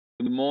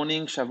Good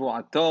morning,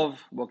 Shavua Tov,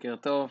 Boker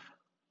Tov.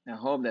 I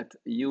hope that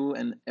you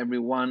and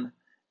everyone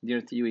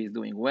dear to you is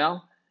doing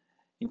well.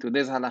 In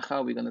today's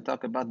Halacha, we're going to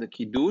talk about the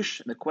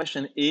Kiddush. The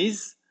question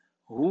is,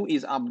 who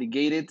is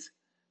obligated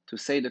to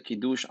say the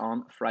Kiddush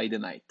on Friday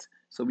night?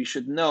 So we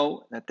should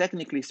know that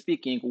technically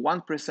speaking,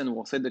 one person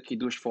will say the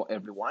Kiddush for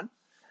everyone.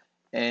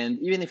 And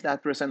even if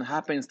that person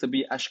happens to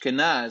be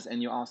Ashkenaz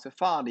and you are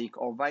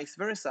Sephardic or vice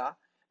versa,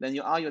 then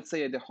you are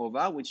Yotzei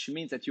Yehovah, which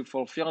means that you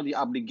fulfill the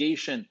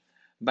obligation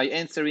by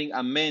answering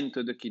Amen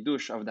to the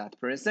Kiddush of that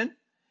person,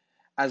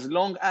 as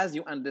long as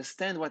you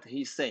understand what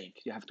he's saying.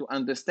 You have to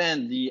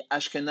understand the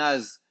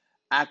Ashkenaz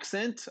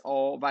accent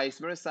or vice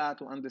versa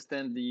to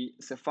understand the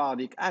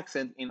Sephardic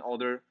accent in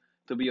order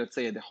to be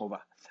Yotzei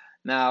Yehovah.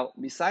 Now,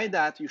 beside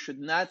that, you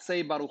should not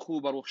say Baruch Hu,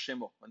 Baruch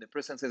Shemo. When the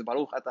person says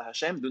Baruch Ata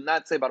Hashem, do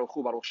not say Baruch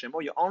Hu, Baruch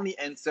Shemo. You only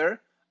answer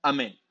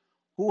Amen.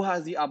 Who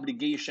has the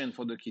obligation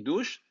for the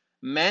Kiddush?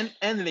 Men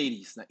and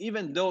ladies. Now,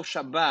 even though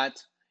Shabbat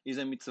is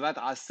a mitzvah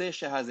aseh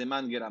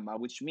shehazeman gerama,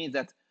 which means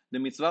that the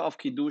mitzvah of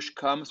Kiddush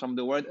comes from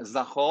the word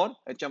Zachor,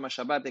 et yom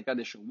HaShabbat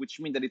ekadeshu, which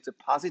means that it's a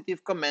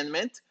positive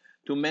commandment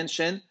to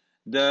mention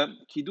the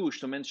Kiddush,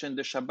 to mention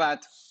the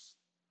Shabbat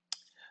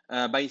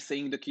by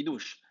saying the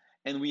Kiddush.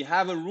 And we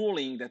have a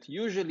ruling that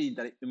usually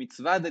the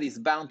mitzvah that is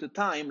bound to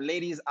time,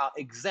 ladies are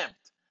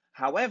exempt.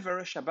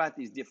 However, Shabbat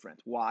is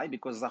different. Why?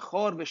 Because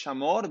Zachor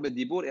v'Shamor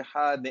b'dibur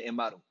echad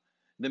ne'emaru.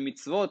 The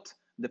mitzvot,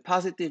 the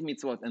positive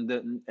mitzvot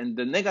and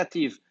the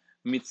negative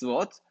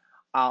mitzvot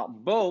are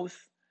both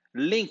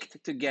linked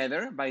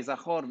together by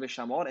Zachor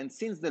v'Shamor. And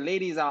since the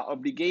ladies are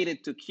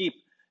obligated to keep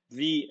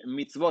the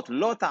mitzvot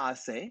lo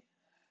ta'aseh,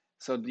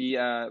 so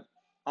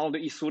all the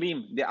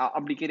Isurim they are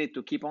obligated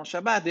to keep on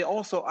Shabbat, they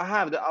also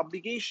have the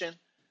obligation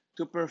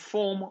to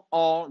perform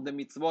all the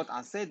mitzvot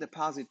aseh, the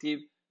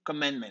positive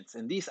commandments.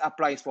 And this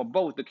applies for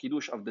both the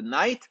Kiddush of the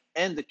night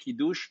and the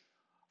Kiddush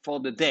for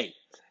the day.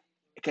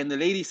 Can the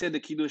lady say the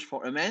Kiddush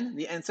for a man?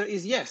 The answer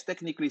is yes,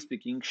 technically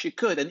speaking, she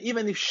could. And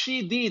even if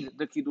she did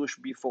the Kiddush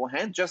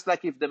beforehand, just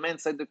like if the man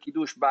said the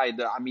Kiddush by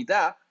the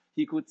Amidah,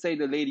 he could say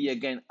the lady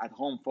again at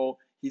home for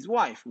his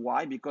wife.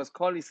 Why? Because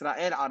Kol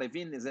Israel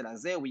Arevin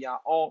Zelazeh, we are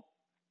all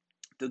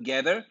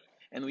together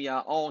and we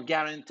are all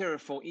guarantor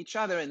for each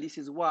other, and this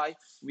is why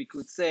we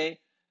could say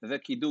the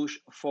Kiddush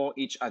for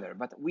each other.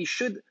 But we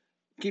should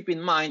keep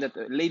in mind that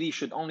a lady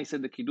should only say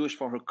the Kiddush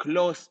for her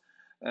close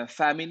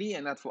family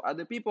and not for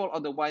other people,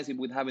 otherwise it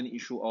would have an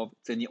issue of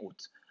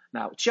tzeniut.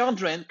 Now,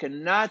 children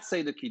cannot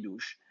say the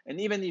Kiddush,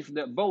 and even if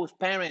both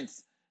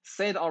parents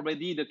said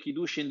already the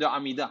Kiddush in the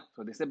Amidah,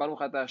 so they say Baruch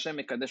Ata Hashem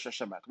Mekadesh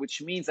Shabbat,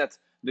 which means that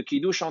the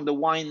Kiddush on the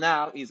wine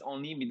now is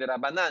only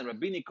midrabanan,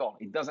 rabbinical.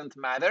 It doesn't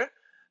matter.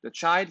 The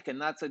child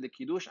cannot say the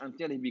Kiddush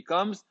until he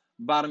becomes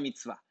Bar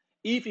Mitzvah.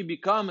 If he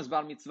becomes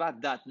Bar Mitzvah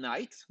that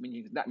night,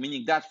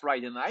 meaning that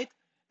Friday night,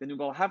 then we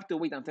will have to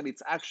wait until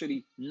it's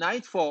actually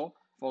nightfall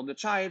for the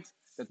child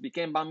that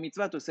became Bar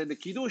Mitzvah to say the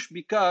Kiddush,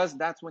 because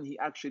that's when he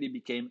actually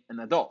became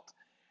an adult.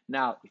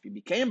 Now, if he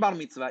became Bar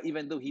Mitzvah,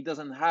 even though he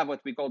doesn't have what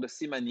we call the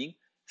simaning,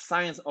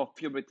 signs of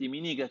puberty,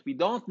 meaning that we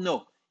don't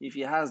know if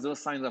he has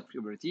those signs of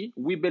puberty,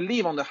 we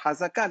believe on the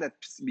Hazakah that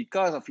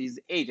because of his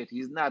age, that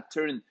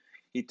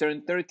he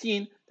turned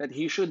 13, that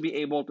he should be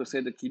able to say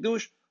the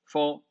Kiddush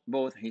for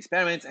both his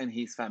parents and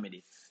his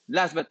family.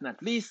 Last but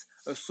not least,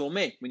 a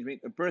someh,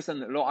 a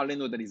person, lo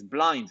alenu, that is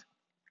blind,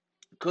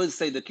 could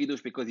say the Kiddush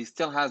because he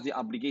still has the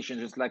obligation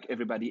just like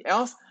everybody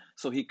else.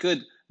 So he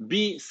could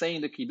be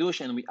saying the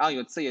Kiddush and we are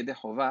Yotzei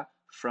Yehovah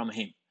from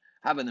him.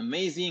 Have an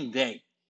amazing day.